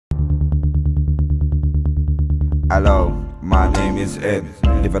Hello, my name is Ed.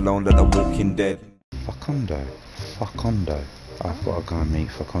 Live alone like the walking dead. Facundo. Facundo. I've got to go and meet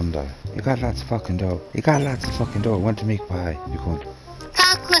Facundo. You got lots of fucking dough. You got lots of fucking dough. Want to make pie. You called.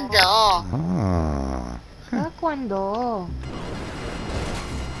 Facundo. Ah. Facundo.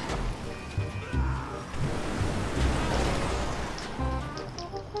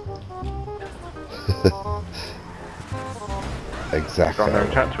 Exactly. Go there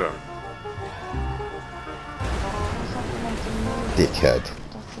and chat to him. Dickhead.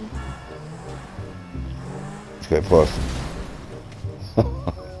 Let's go first.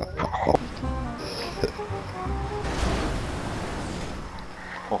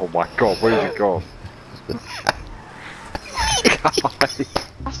 Oh my god, where did you go?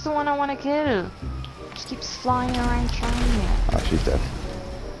 That's the one I want to kill. Just keeps flying around trying it. Oh, she's dead.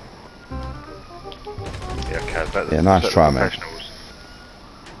 Yeah, Kaz, that's Yeah, nice try, mate.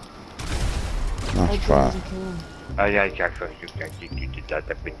 Nice try. Oh yeah, Jackson, you did that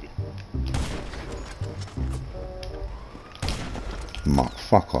definitely. Mark,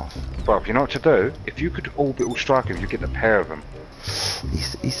 fuck off. Well, you know what to do? If you could orbital strike him, you get the pair of them.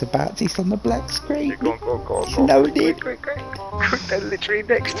 He's on the black screen. Yeah, go on. He's loaded. Quick. They're literally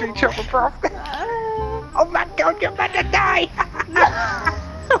next to each other, bro. Oh my god, you're about to die!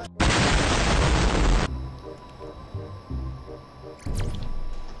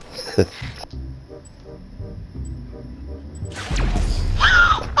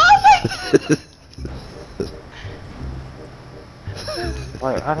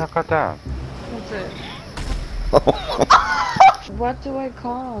 Wait, how did I got down? That's it. What do I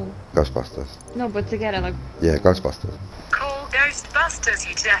call? Ghostbusters. No, but to get it, like... Yeah, Ghostbusters. Call Ghostbusters,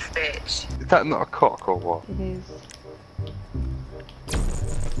 you deaf bitch. Is that not a cock or what? It is.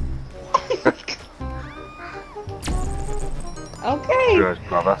 Okay. Good,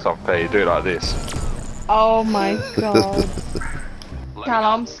 bro, that's unfair. You do it like this. Oh my god.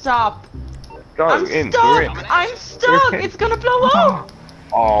 Callum, stop. Go I'm in, stuck. you're in. I'm stuck. It's gonna blow up.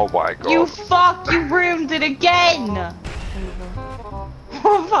 Oh my god. You fuck. You ruined it again.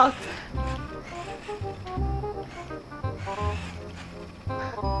 Oh fuck.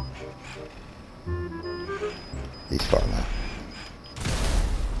 He's fine now.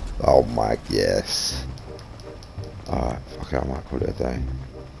 Oh my, yes. Alright, fuck it, I might call it a day.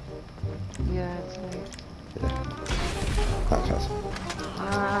 Yeah, it's late. Yeah. That counts.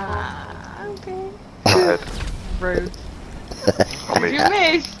 Ah, okay. Go ahead. Rude. I mean, You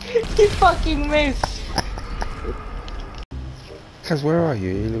missed. You fucking missed. Cuz, where are you,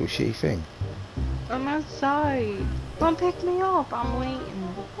 you little shitty thing? I'm outside. Don't pick me up. I'm waiting.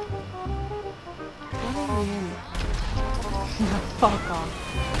 What are you? Fuck off.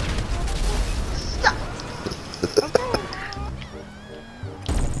 Stop. Okay.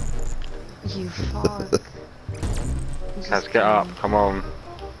 You fuck. You Kaz, just get up, came. come on.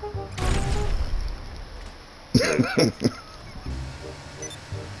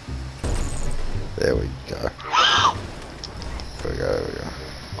 There we go. There we go.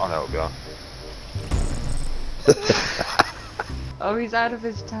 Oh, there we go. Oh, he's out of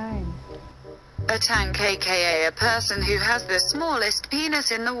his time. A tank, aka a person who has the smallest penis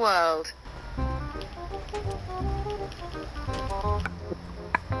in the world.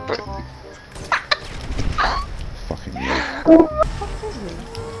 Fucking me. What is he?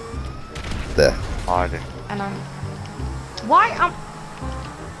 There. Hiding. And why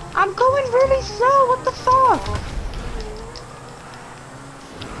I'm going really slow. What the fuck?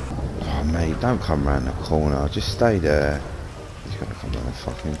 Oh mate, don't come round the corner, just stay there. He's gonna come round the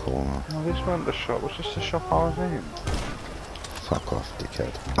fucking corner. No, this wasn't the shop, it was just the shop I was in. Fuck off,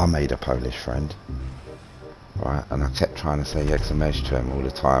 dickhead. I made a Polish friend. Right, and I kept trying to say Yexamesh to him all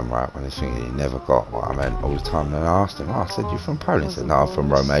the time, right, when he's thinking he never got what I meant all the time. And I asked him, I said, you from Poland? He said, no, I'm from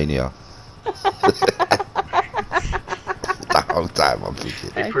Romania. The whole time I'm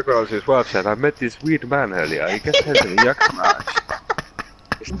thinking. He forgot as well, said, I met this weird man earlier, he gets to me,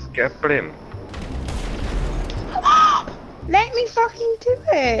 get blim. Let me fucking do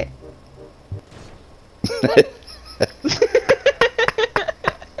it.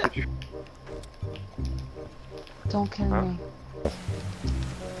 Don't kill me.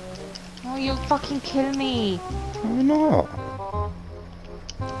 No, you'll fucking kill me. I'm not.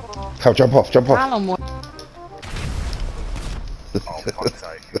 Come, jump off, jump off. Callum, Oh, fuck's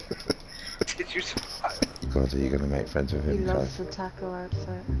sake. Did you survive? God, are you gonna make friends with he him, loves Kaz? the taco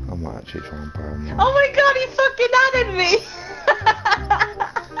outfit. I might actually try and buy him one. Oh my god, he fucking added me!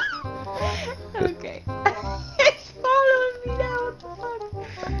 Okay. He's following me now, what the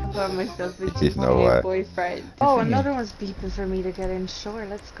fuck? got myself a There's no GTA way. boyfriend. Oh, another one's beeping for me to get in. Sure,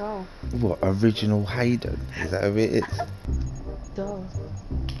 let's go. What, original Hayden? Is that who it is? Duh.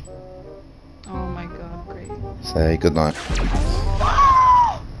 Oh my god, great. Say good night.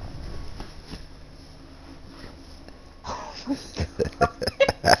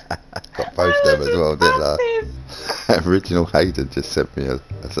 Got both of them as well, didn't I? Original Hayden just sent me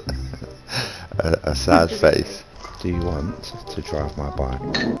a sad face. Do you want to drive my bike?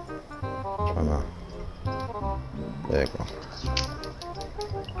 Try now. There you go.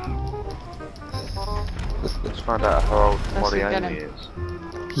 Let's find out how old Let's Molly get Amy him. is.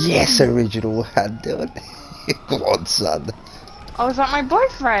 Yes, original Hayden. Go on, son. Oh, is that my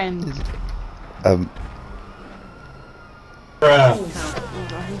boyfriend? Um. Oh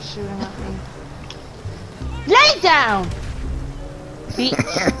god, he's shooting at me. Lay down! Bitch.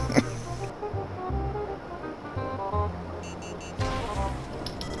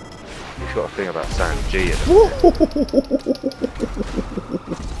 He's got a thing about saying G in it.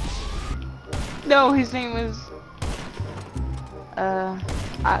 No, his name was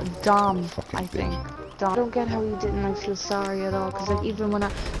Dom, I think. Dom. I don't get how he didn't like feel sorry at all, because like even when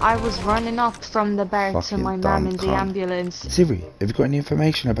I was running up from the bar to Fucking my dumb mum in the cunt. ambulance. Siri, have you got any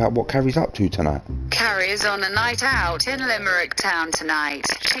information about what Kari'S up to tonight? Kari'S on a night out in Limerick town tonight.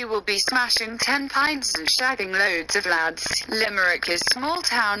 She will be smashing 10 pints and shagging loads of lads. Limerick is small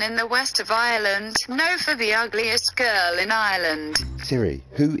town in the west of Ireland, known for the ugliest girl in Ireland. Siri,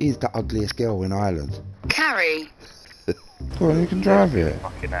 who is the ugliest girl in Ireland? Kari. Well, you can drive it.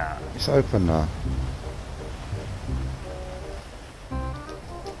 Fucking out. It's open now.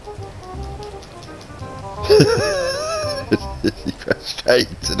 He crashed straight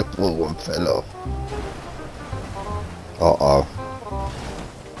into the wall and fell off. Uh-oh.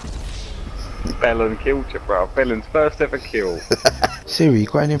 Bellin killed you, bro. Bellin's first ever kill. Siri, you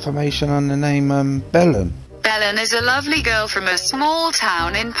got any information on the name Bellin? Belen is a lovely girl from a small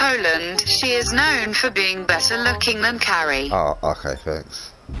town in Poland. She is known for being better looking than Kari. Oh, okay,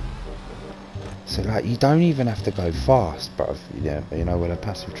 thanks. So like, you don't even have to go fast, bruv. You know, we're a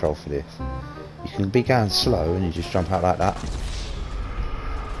passive troll for this. You can be going slow and you just jump out like that.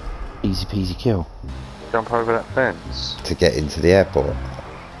 Easy peasy kill. Jump over that fence. To get into the airport.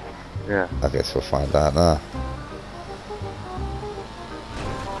 Yeah. I guess we'll find out now.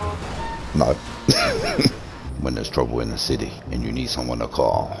 No. When there's trouble in the city and you need someone to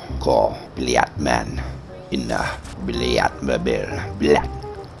call Bliat man in the Bliat mobile. Black.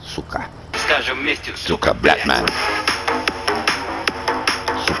 Suka. Suka black man.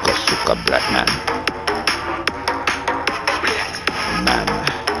 Suka black man. Man.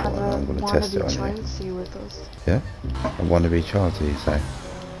 Well, I'm gonna test it on you. Chelsea with us. Yeah? I want to be Charles, you say?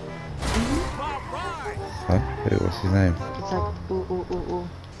 Huh? What's his name? It's like ooh ooh ooh ooh.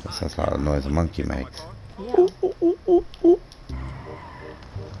 That sounds like a noise a monkey makes. Yeah. You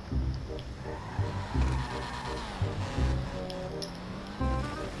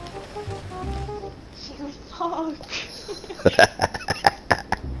fuck.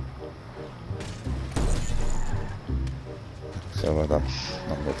 So well done.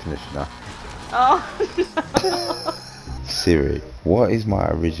 I'm gonna finish now. Oh no. Siri, what is my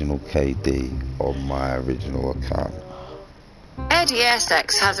original KD on my original account?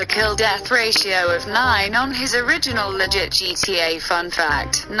 EDDYSX has a kill-death ratio of 9 on his original legit GTA. Fun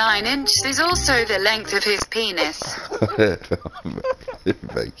fact, 9 inches is also the length of his penis.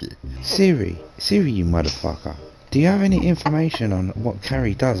 Thank you. Siri, you motherfucker. Do you have any information on what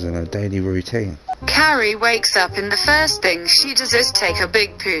Kari does in her daily routine? Kari wakes up and the first thing she does is take a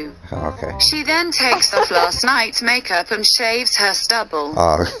big poo. Oh, okay. She then takes off last night's makeup and shaves her stubble.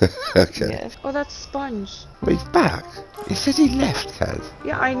 Oh, okay. Yes. Oh, that's Sponge. But he's back. He said he left, Kaz.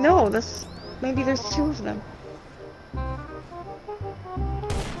 Yeah, I know. That's maybe there's two of them.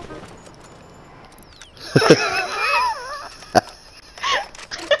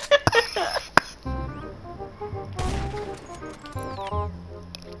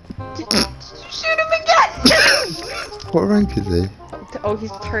 Did you shoot him again? What rank is he? Oh,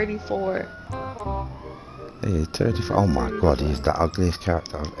 he's 34. He's 34. Oh my god, he's the ugliest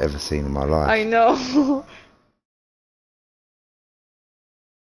character I've ever seen in my life. I know.